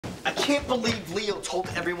can't believe Leo told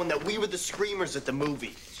everyone that we were the screamers at the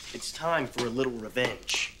movie. It's time for a little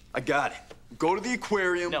revenge. I got it. Go to the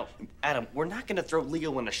aquarium. No, Adam, we're not gonna throw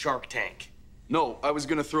Leo in a shark tank. No, I was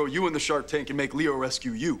gonna throw you in the shark tank and make Leo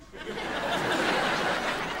rescue you.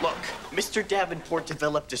 Look, Mr. Davenport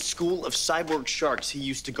developed a school of cyborg sharks he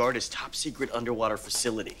used to guard his top secret underwater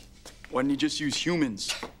facility. Why didn't you just use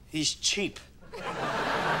humans? He's cheap.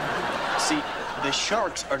 See, the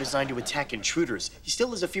sharks are designed to attack intruders. He still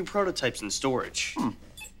has a few prototypes in storage.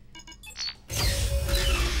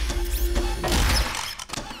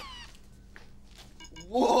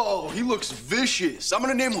 Whoa, he looks vicious. I'm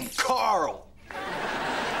gonna name him Carl.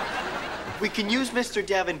 We can use Mr.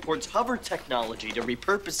 Davenport's hover technology to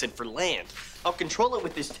repurpose it for land. I'll control it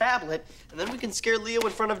with this tablet, and then we can scare Leo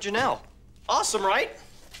in front of Janelle. Awesome, right?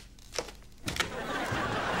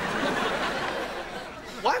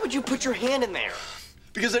 Why would you put your hand in there?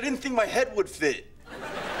 Because I didn't think my head would fit.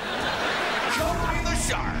 Joey the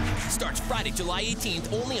Shark starts Friday, July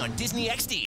 18th, only on Disney XD.